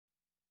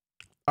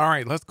All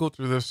right, let's go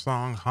through this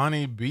song,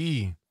 Honey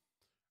Bee.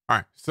 All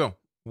right, so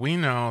we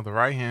know the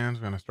right hand's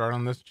going to start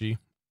on this G,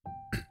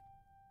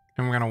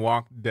 and we're going to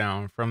walk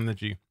down from the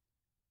G.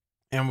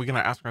 And we're going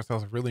to ask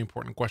ourselves a really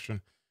important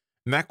question.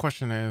 And that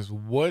question is,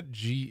 what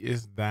G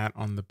is that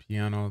on the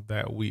piano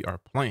that we are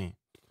playing?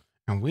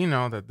 And we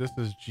know that this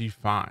is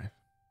G5. And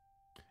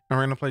we're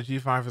going to play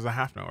G5 as a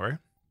half note, right?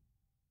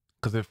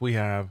 Because if we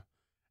have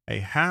a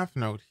half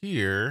note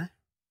here,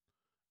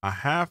 a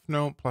half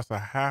note plus a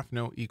half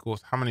note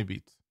equals how many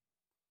beats?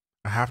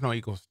 A half note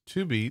equals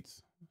 2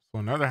 beats. So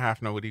another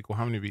half note would equal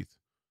how many beats?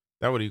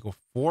 That would equal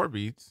 4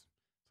 beats.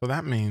 So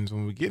that means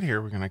when we get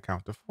here, we're going to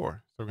count to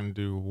 4. So we're going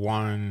to do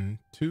 1,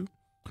 2,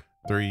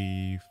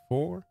 3,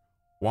 4,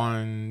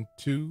 1,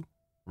 2,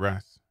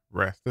 rest,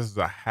 rest. This is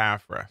a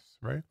half rest,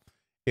 right?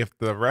 If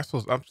the rest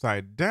was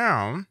upside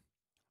down,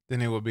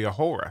 then it would be a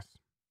whole rest.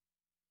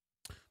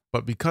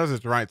 But because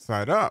it's right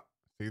side up,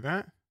 see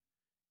that?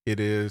 It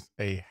is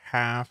a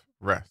half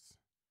rest.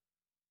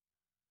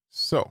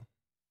 So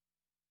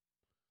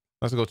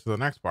let's go to the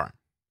next part.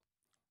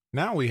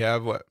 Now we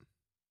have what?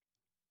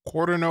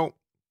 Quarter note,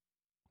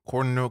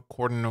 quarter note,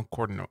 quarter note,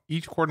 quarter note.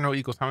 Each quarter note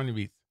equals how many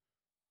beats?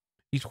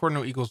 Each quarter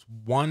note equals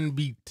 1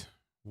 beat.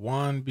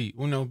 1 beat.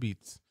 Uno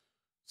beats.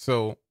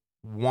 So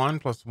 1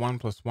 plus 1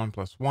 plus 1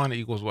 plus 1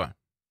 equals what?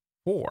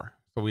 4.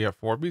 So we have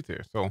 4 beats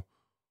here. So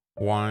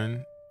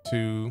 1,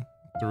 2,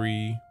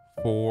 3,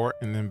 4,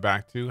 and then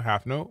back to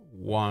half note.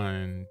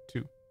 1,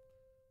 2.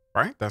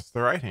 Right? That's the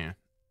right hand.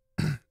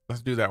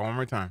 Let's do that one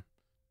more time.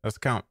 Let's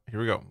count. Here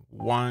we go.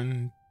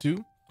 1,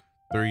 2,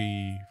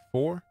 3,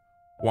 4.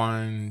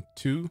 1,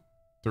 2,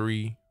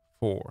 3,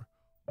 4.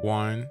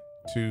 1,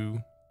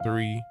 2,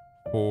 3,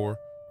 4.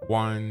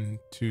 1,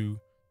 2,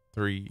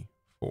 3,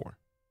 4.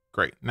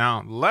 Great.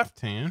 Now,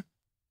 left hand,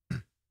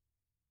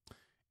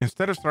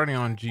 instead of starting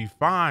on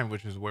G5,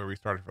 which is where we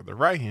started for the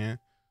right hand,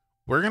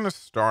 we're going to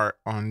start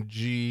on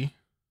G3.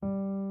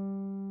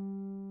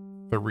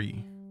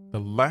 The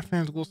left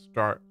hand will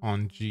start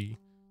on G3,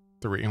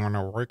 and we're going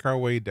to work our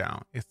way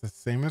down. It's the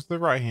same as the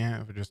right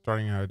hand, we're just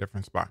starting at a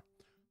different spot.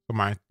 So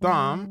my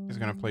thumb is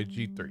going to play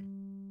G3.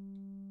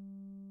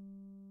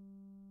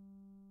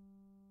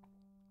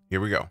 Here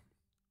we go.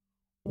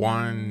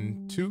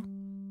 1, 2,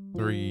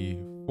 3,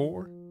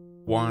 4.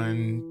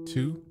 1,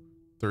 2,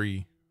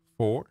 3,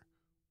 4.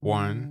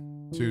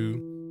 1,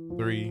 2,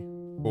 3,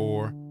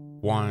 4.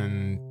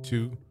 1,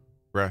 2,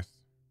 rest,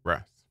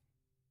 rest.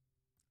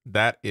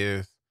 That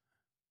is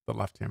the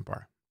left hand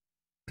part.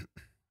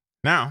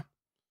 Now,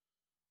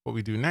 what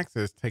we do next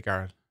is take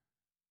our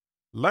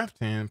left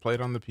hand, play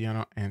it on the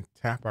piano, and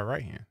tap our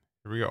right hand.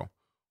 Here we go.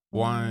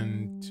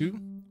 1, 2,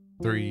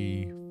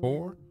 3,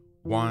 4.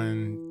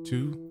 1,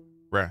 2,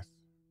 rest,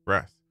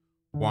 rest.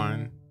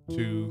 1,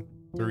 2,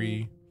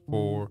 3,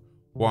 4.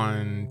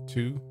 1,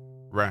 2,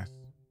 rest,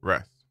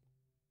 rest.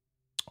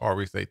 Or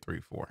we say 3,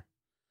 4.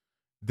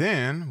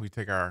 Then we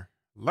take our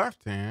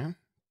left hand,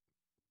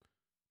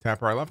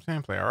 tap our left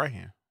hand, play our right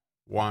hand.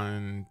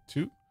 1,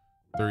 2,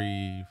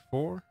 3,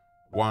 4.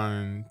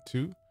 1,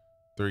 2,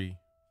 3,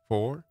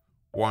 4.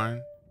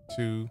 1,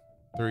 2,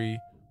 3,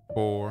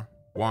 4.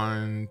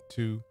 1,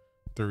 2,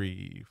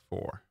 3,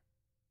 4.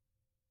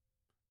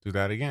 Do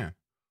that again.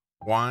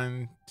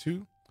 1,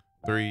 2,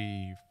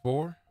 3,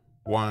 4.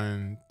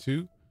 1,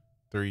 2,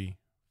 3,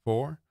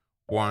 4.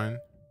 1,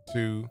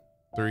 2,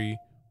 3,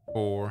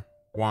 4.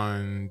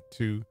 1,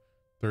 2,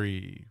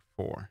 3,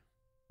 4.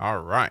 All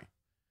right.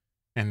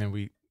 And then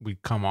we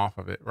come off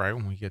of it, right,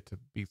 when we get to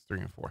beats 3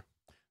 and 4.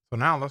 So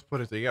now let's put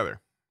it together.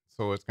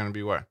 So it's going to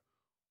be what?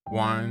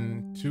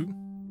 1, 2,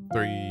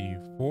 3,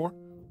 4.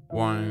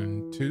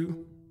 1,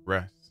 2,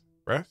 rest,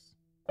 rest.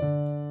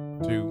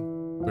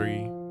 2,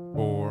 3,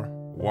 4.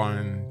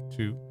 1,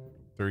 2,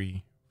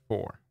 3,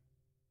 4.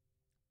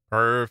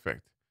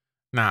 Perfect.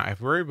 Now,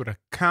 if we're able to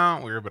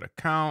count, we're able to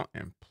count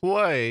and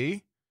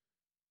play.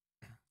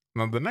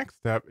 Now, the next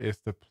step is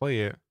to play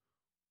it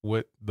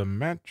with the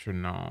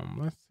metronome.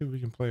 Let's see if we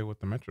can play it with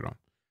the metronome.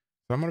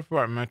 So I'm going to put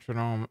our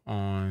metronome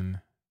on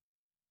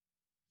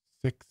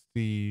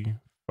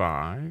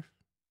 65.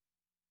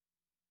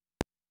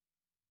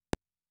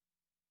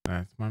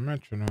 That's my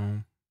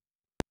metronome.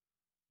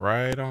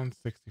 Right on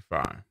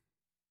 65.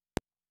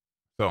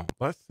 So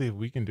let's see if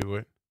we can do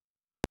it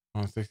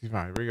on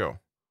 65. Here we go.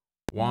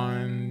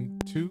 1,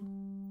 2,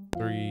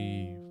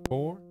 3,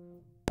 4.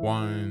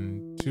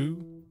 1,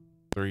 2,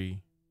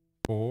 3,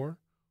 4.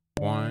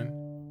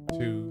 1,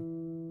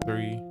 2,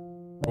 3,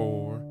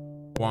 4.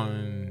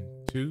 1,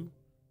 2,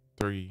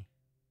 3,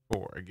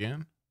 4.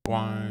 Again.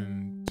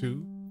 1,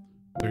 2,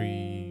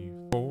 3,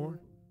 4.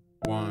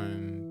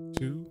 1,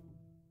 2,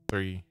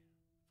 3,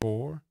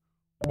 4.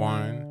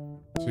 1,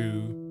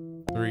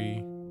 2,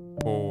 3,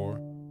 4.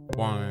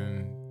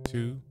 1,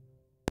 2,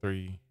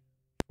 3,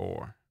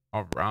 4.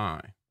 All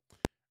right.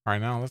 All right,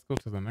 now let's go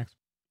to the next.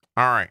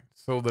 All right.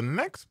 So the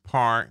next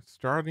part,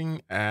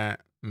 starting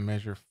at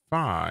measure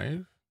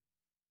 5.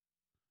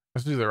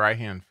 Let's do the right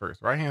hand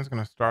first. Right hand's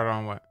going to start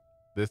on what?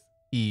 This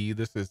E.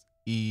 This is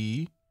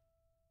E5.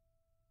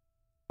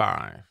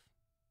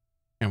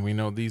 And we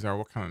know these are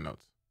what kind of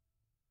notes?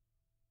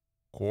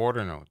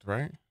 Quarter notes,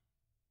 right?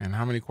 And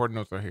how many quarter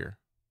notes are here?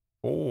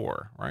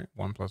 4, right?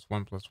 1 plus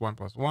 1 plus 1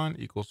 plus 1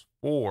 equals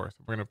 4. So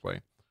we're going to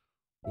play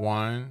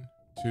 1,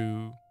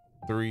 2,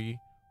 3,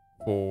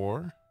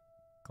 4.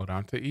 Go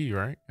down to E,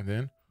 right? And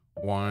then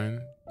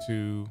 1,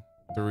 2,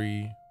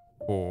 3,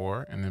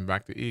 4. And then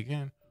back to E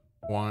again.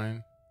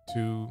 1,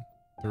 2,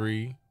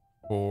 3,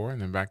 4.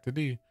 And then back to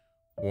D.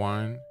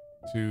 1,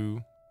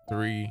 2,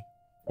 3,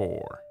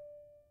 4.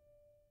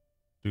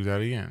 Do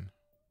that again.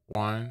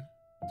 1,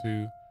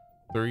 2,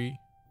 3,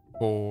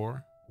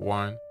 4.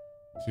 1,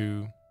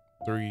 2,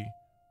 3,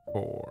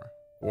 4.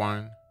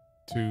 1,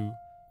 2,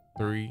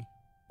 3,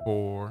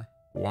 4.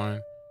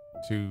 1,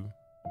 2,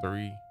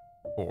 3,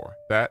 4.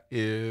 That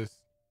is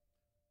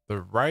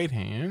the right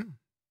hand.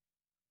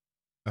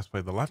 Let's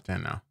play the left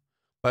hand now.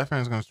 Left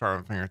hand is going to start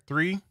with finger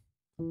 3.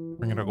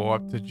 We're going to go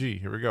up to G.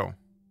 Here we go.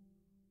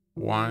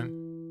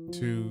 1,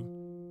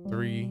 2,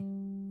 3,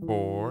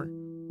 4.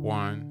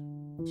 1,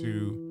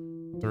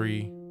 2,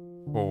 3,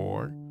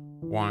 4.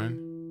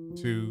 1,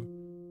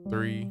 2,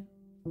 3,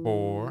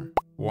 4.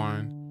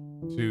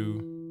 1,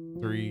 2,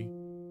 3,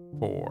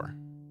 4.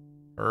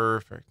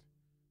 Perfect.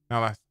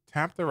 Now let's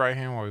tap the right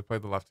hand while we play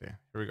the left hand.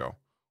 Here we go.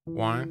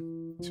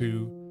 1,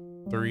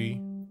 2,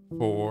 3,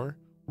 4.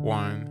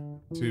 1,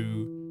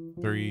 2,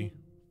 3,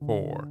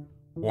 4.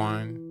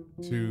 1,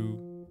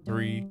 2,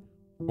 3,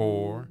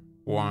 4.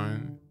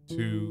 1,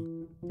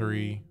 2,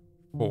 3,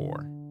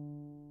 4.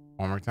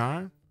 One more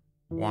time.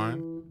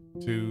 1,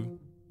 2,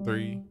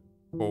 3,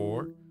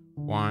 4.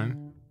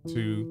 1,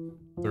 2,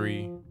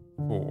 3,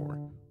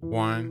 4.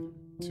 1,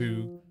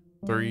 2,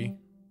 3,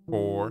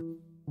 4.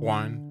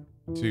 1,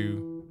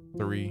 2,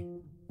 3,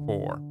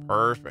 4.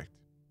 Perfect.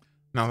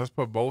 Now let's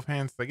put both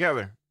hands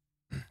together.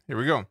 Here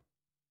we go.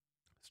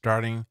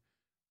 Starting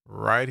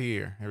right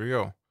here. Here we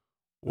go.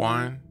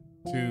 1,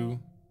 2,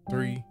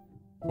 3,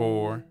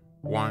 4.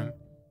 1,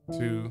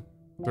 2,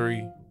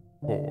 3,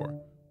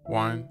 4.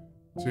 1,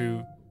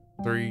 2,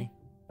 3,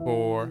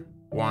 4.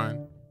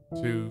 1,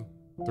 2,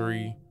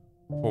 3,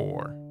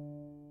 4.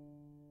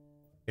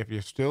 If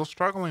you're still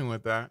struggling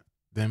with that,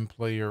 then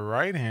play your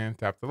right hand,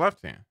 tap the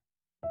left hand.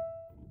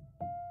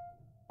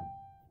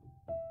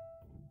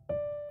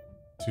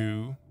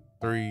 2,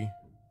 3,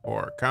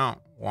 4.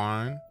 Count.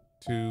 1,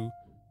 2,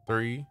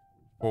 3,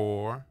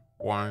 4.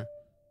 1,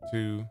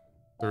 2,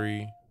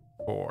 3,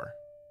 4.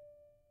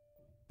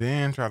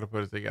 Then try to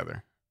put it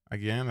together.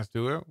 Again, let's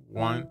do it.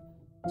 1,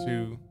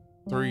 2,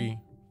 3,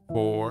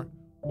 4.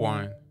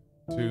 1,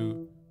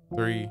 2,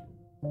 3,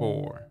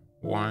 4.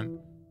 1,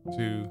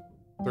 2,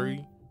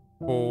 3,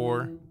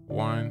 4.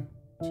 1,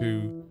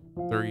 2,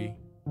 3,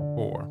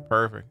 4.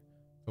 Perfect.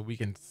 So we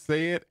can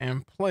say it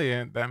and play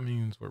it. That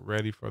means we're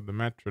ready for the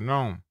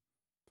metronome.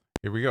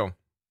 Here we go.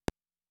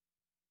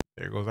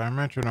 There goes our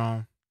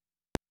metronome.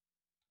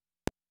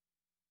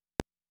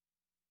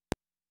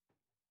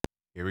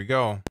 Here we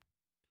go.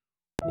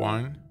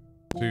 1,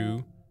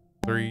 2,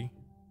 3,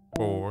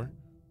 4.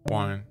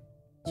 1,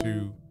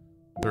 2,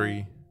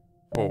 3,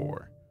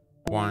 4.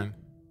 1,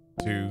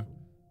 2,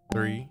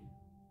 3,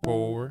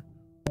 4.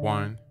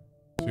 1,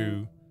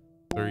 2,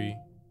 3,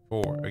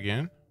 4.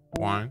 Again.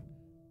 1,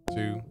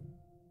 2,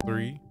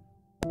 3,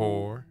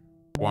 4.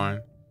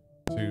 1,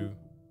 2,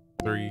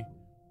 3,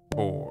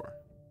 4.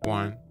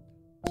 1,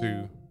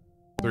 2,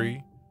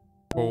 3,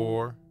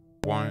 4.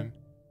 1,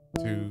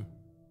 2,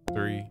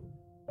 3,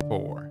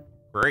 4.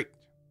 Great.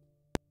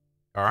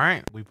 All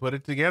right, we put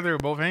it together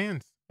with both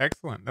hands.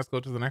 Excellent. Let's go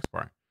to the next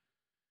part.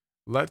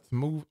 Let's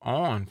move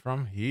on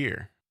from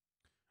here.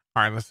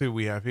 All right, let's see what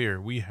we have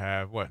here. We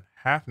have what?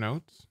 Half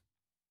notes.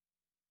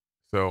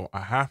 So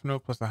a half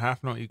note plus a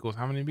half note equals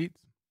how many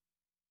beats?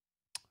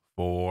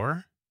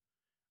 4.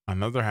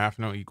 Another half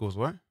note equals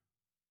what?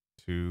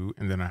 2.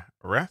 And then a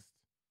rest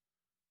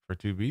for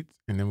 2 beats.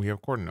 And then we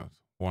have quarter notes.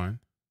 1,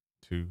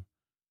 2,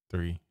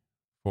 3,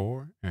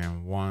 4.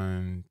 And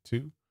 1,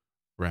 2.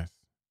 Rest,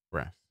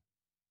 rest.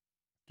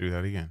 Do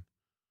that again.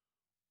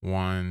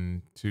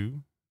 1,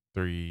 2,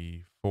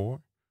 3,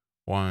 4.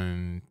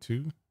 1,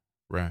 2.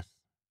 Rest,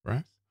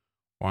 rest.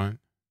 1,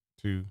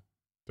 2,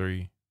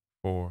 3,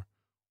 4.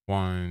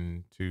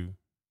 1, 2,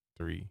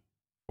 3,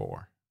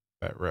 4.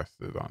 That rest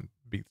is on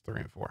beats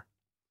 3 and 4.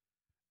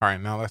 All right,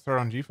 now let's start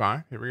on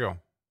G5. Here we go.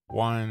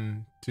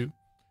 1, 2,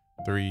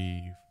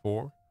 3,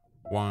 4.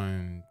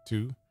 1,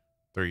 2,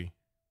 3,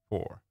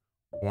 4.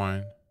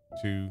 1,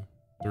 2,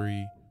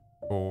 3,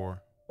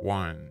 4.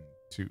 1,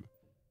 2,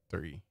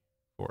 3,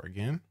 4.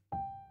 Again.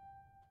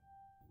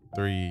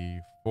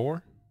 3,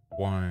 4.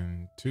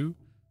 1, 2,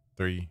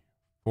 3,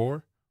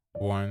 4.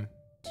 1,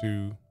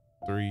 2,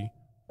 3,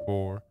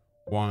 4.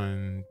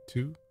 1,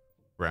 2.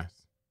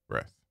 Rest,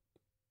 rest.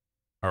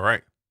 All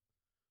right.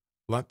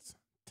 Let's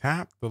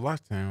tap the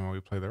left hand while we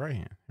play the right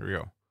hand. Here we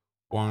go.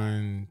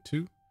 1,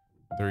 2,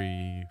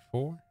 3,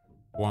 4.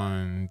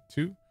 1,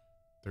 2,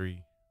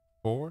 3,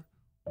 4.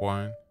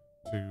 1,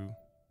 2,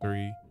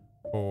 3,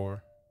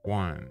 4.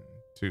 1,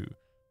 2,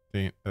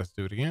 3. Let's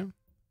do it again.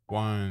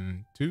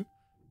 1, 2,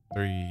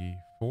 3,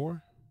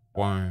 4.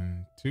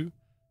 1, 2,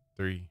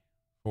 3,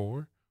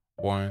 4.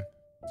 1,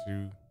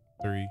 2,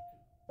 3,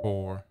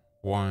 4.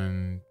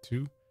 1,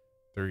 2,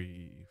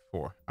 3,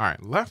 4. All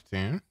right, left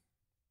hand.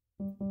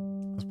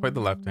 Let's play the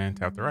left hand,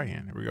 tap the right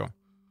hand. Here we go.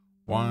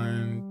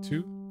 1,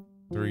 2,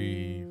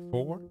 3,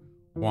 4.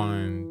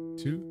 1,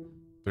 2,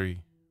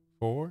 3,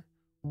 4.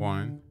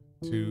 1,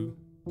 2,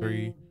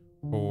 3,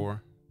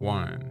 4.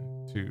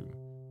 1, 2,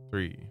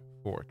 3,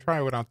 4. Try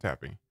it without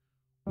tapping.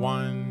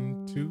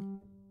 1,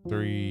 2,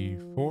 3,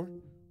 4.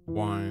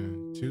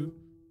 1, 2,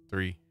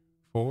 3,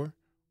 4.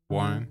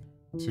 1,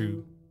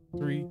 2,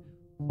 3,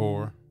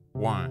 4.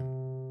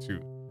 1,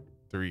 2,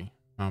 3.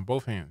 On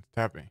both hands,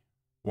 tapping.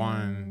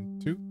 1,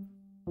 2,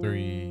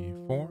 3,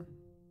 4.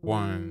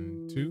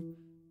 1, 2,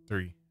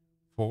 3,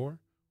 4.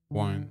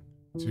 1,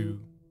 2,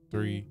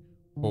 3,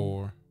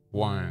 4.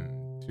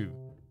 1, 2.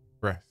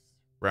 Rest.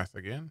 Rest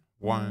again.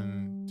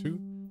 1, 2,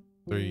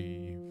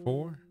 3,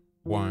 4.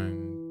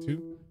 1,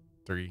 2,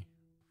 3,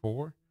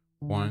 4.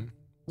 1,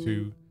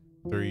 2,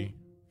 3,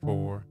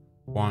 4.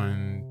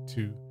 1,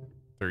 2,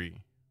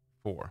 3,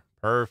 4.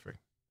 Perfect.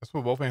 Let's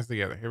put both hands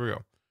together. Here we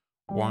go.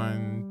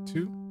 1,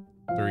 2,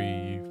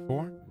 3,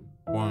 4.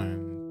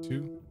 1,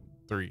 2,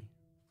 3,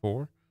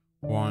 4.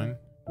 1,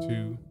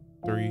 2,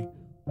 3,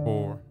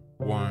 4.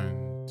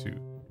 1, 2,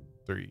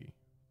 3,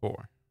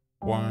 4.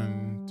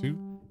 1,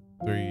 2,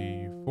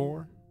 3,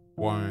 4.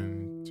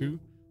 1, 2,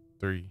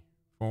 3,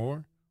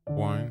 4.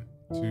 1,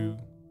 2,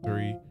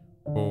 3,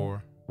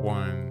 4.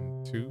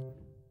 1, 2,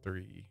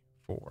 3,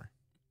 4.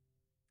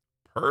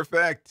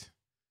 Perfect.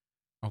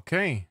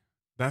 Okay,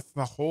 that's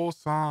the whole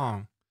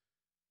song.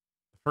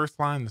 The first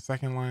line, the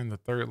second line, the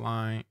third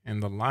line,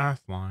 and the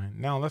last line.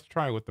 Now let's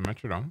try it with the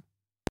metronome.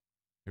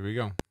 Here we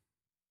go.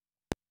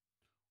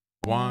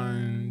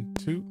 1,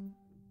 2,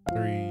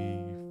 3,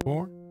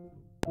 4.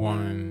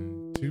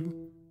 1,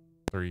 2,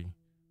 3,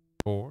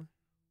 4.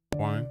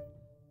 1,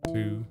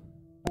 2,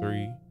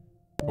 3,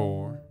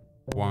 4.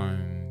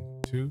 1,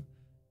 2,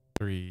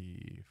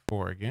 3,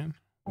 4 again.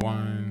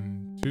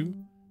 1, 2,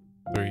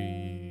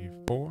 3,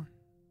 4.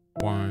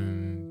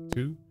 1,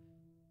 2,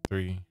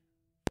 3,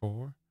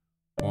 4.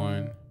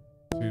 1,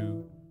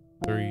 2,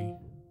 3,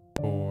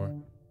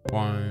 4.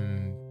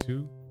 1,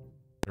 2,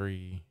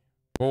 3,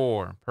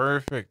 4.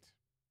 Perfect.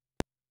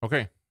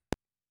 Okay.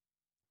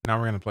 Now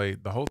we're going to play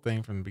the whole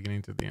thing from the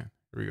beginning to the end.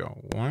 Here we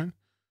go. 1,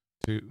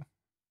 2,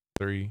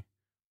 3,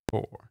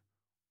 4.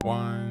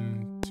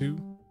 1, 2,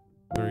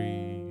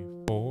 3,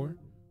 4.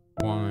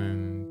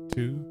 1,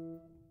 2,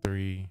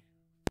 3,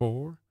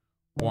 4.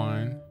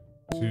 1,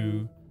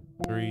 2,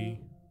 3,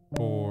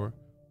 4.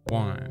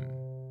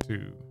 1,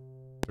 2,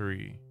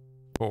 3,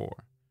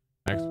 4.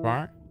 Next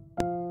part.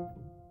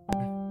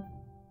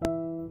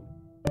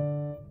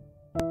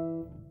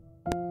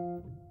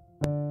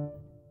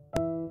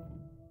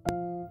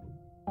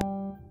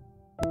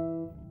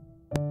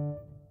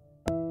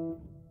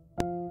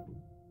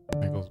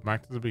 It goes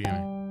back to the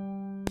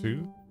beginning.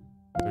 2,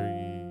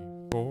 3,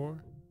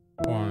 4.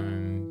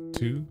 1,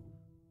 2.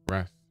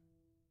 Rest.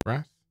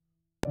 Rest.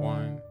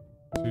 1,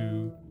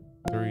 2,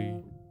 3,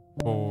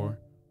 4.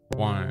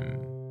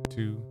 1,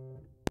 2,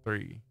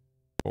 3,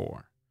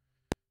 4.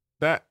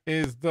 That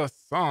is the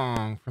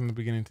song from the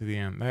beginning to the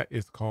end. That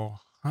is called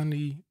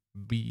Honey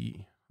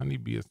Bee. Honey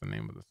Bee is the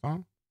name of the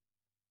song.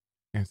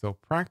 And so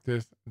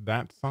practice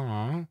that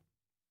song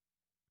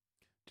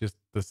just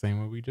the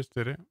same way we just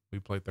did it. We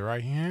played the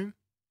right hand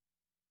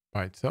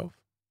by itself.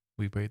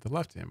 We played the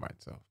left hand by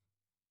itself.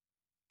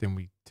 Then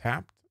we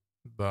tapped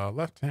the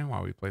left hand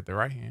while we played the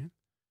right hand.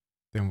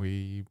 Then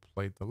we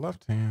played the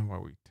left hand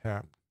while we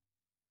tapped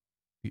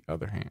the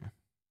other hand.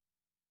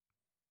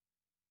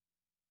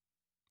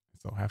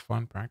 So have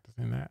fun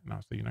practicing that, and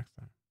I'll see you next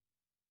time.